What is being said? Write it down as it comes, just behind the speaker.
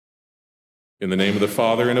In the name of the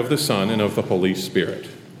Father, and of the Son, and of the Holy Spirit.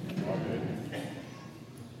 Amen.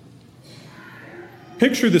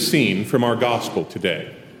 Picture the scene from our gospel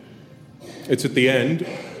today. It's at the end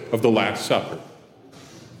of the Last Supper.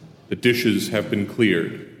 The dishes have been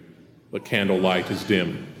cleared. The candlelight is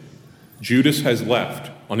dim. Judas has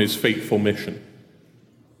left on his fateful mission.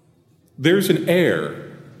 There's an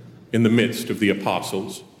air in the midst of the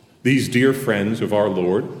apostles, these dear friends of our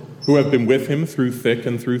Lord, who have been with him through thick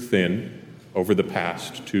and through thin over the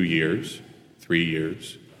past 2 years, 3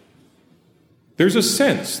 years. There's a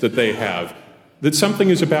sense that they have that something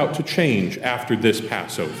is about to change after this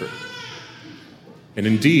Passover. And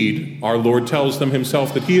indeed, our Lord tells them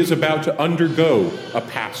himself that he is about to undergo a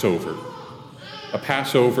Passover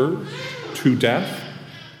to death,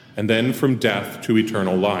 and then from death to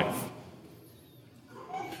eternal life.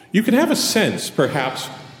 You can have a sense, perhaps,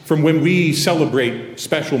 from when we celebrate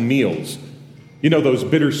special meals, you know, those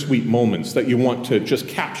bittersweet moments that you want to just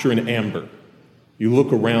capture in amber. You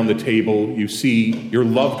look around the table, you see your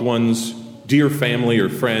loved ones, dear family or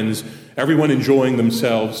friends, everyone enjoying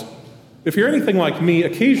themselves. If you're anything like me,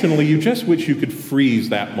 occasionally you just wish you could freeze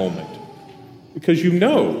that moment. Because you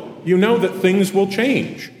know that things will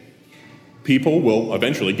change. People will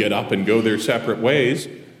eventually get up and go their separate ways.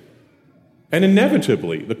 And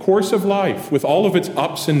inevitably, the course of life, with all of its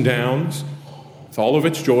ups and downs, with all of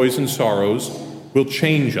its joys and sorrows, will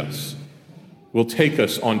change us, will take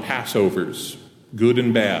us on Passovers, good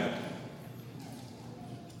and bad.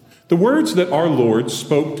 The words that our Lord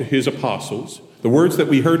spoke to his apostles, the words that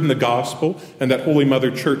we heard in the gospel and that Holy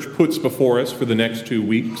Mother Church puts before us for the next 2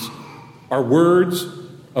 weeks, are words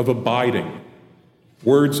of abiding,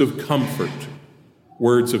 words of comfort,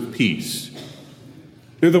 words of peace.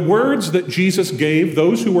 They're the words that Jesus gave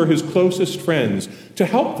those who were his closest friends to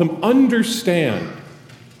help them understand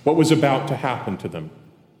what was about to happen to them,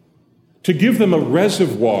 to give them a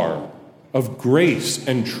reservoir of grace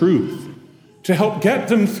and truth, to help get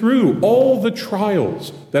them through all the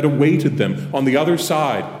trials that awaited them on the other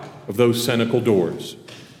side of those cenacle doors.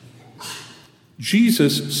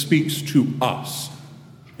 Jesus speaks to us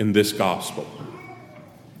in this gospel.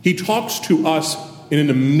 He talks to us in an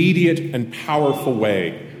immediate and powerful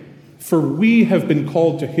way, for we have been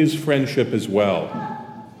called to his friendship as well.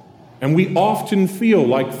 And we often feel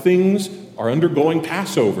like things are undergoing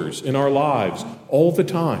Passovers in our lives all the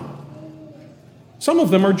time. Some of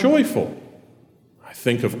them are joyful. I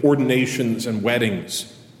think of ordinations and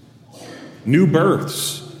weddings, new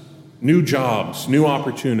births, new jobs, new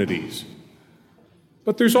opportunities.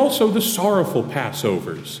 But there's also the sorrowful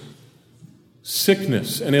Passovers,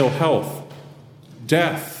 sickness and ill health,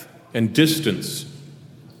 death and distance,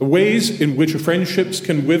 the ways in which friendships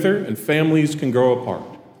can wither and families can grow apart.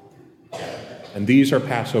 And these are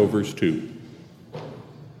Passovers too.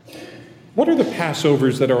 What are the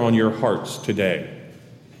Passovers that are on your hearts today?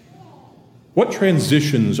 What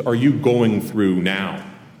transitions are you going through now?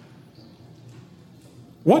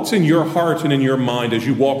 What's in your heart and in your mind as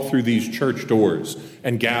you walk through these church doors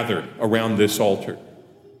and gather around this altar?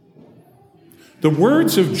 The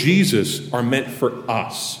words of Jesus are meant for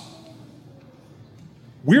us.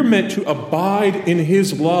 We're meant to abide in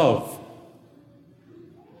his love.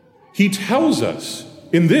 He tells us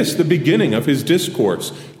in this, the beginning of his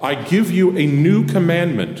discourse, I give you a new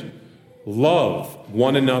commandment, love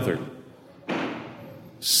one another.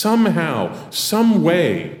 Somehow, some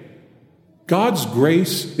way, God's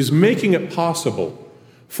grace is making it possible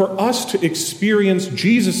for us to experience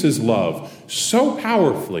Jesus' love so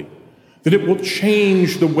powerfully that it will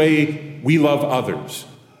change the way we love others.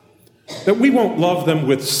 That we won't love them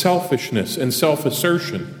with selfishness and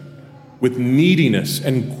self-assertion, with neediness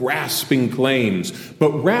and grasping claims,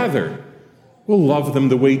 but rather we'll love them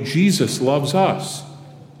the way Jesus loves us,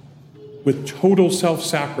 with total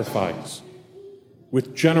self-sacrifice,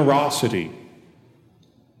 with generosity,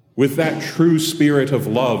 with that true spirit of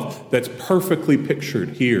love that's perfectly pictured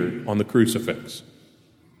here on the crucifix.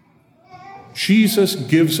 Jesus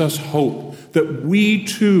gives us hope that we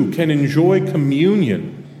too can enjoy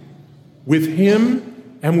communion with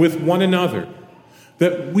him and with one another,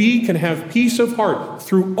 that we can have peace of heart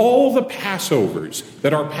through all the Passovers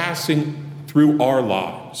that are passing through our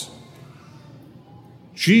lives.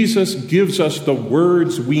 Jesus gives us the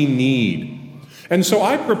words we need. And so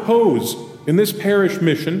I propose in this parish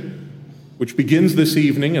mission, which begins this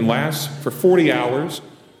evening and lasts for 40 hours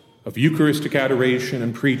of Eucharistic adoration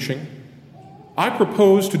and preaching, I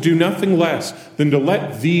propose to do nothing less than to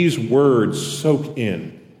let these words soak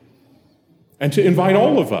in and to invite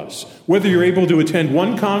all of us, whether you're able to attend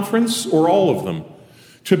one conference or all of them,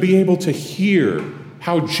 to be able to hear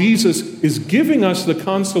how Jesus is giving us the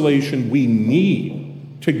consolation we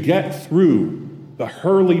need to get through the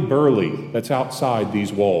hurly-burly that's outside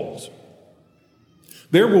these walls.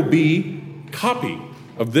 There will be a copy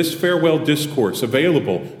of this farewell discourse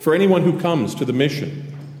available for anyone who comes to the mission.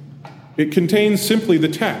 It contains simply the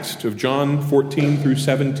text of John 14 through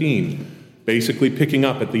 17, basically picking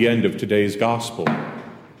up at the end of today's gospel.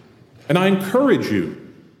 And I encourage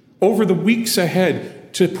you, over the weeks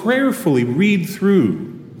ahead, to prayerfully read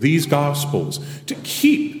through these gospels, to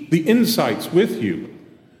keep the insights with you,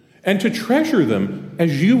 and to treasure them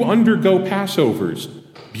as you undergo Passovers,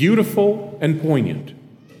 beautiful and poignant,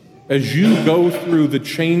 as you go through the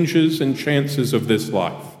changes and chances of this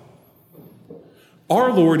life.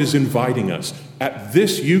 Our Lord is inviting us at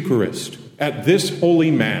this Eucharist, at this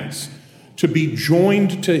Holy Mass, to be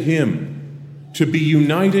joined to Him, to be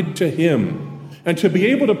united to Him, and to be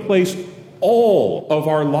able to place all of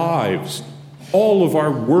our lives, all of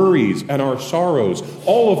our worries and our sorrows,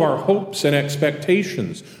 all of our hopes and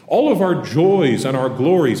expectations, all of our joys and our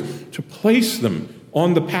glories, to place them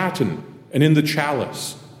on the paten and in the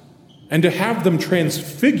chalice, and to have them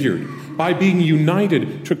transfigured by being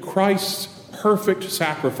united to Christ's perfect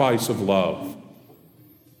sacrifice of love.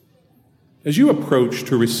 As you approach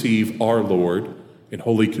to receive our Lord in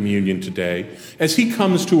Holy Communion today, as He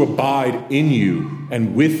comes to abide in you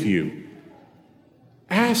and with you,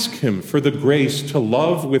 ask Him for the grace to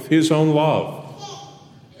love with His own love.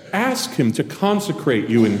 Ask Him to consecrate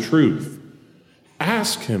you in truth.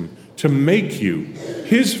 Ask Him to make you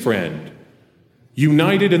His friend,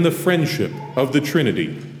 united in the friendship of the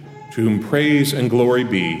Trinity, to whom praise and glory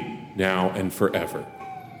be now and forever.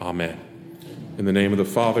 Amen. In the name of the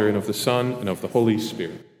Father, and of the Son, and of the Holy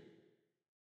Spirit.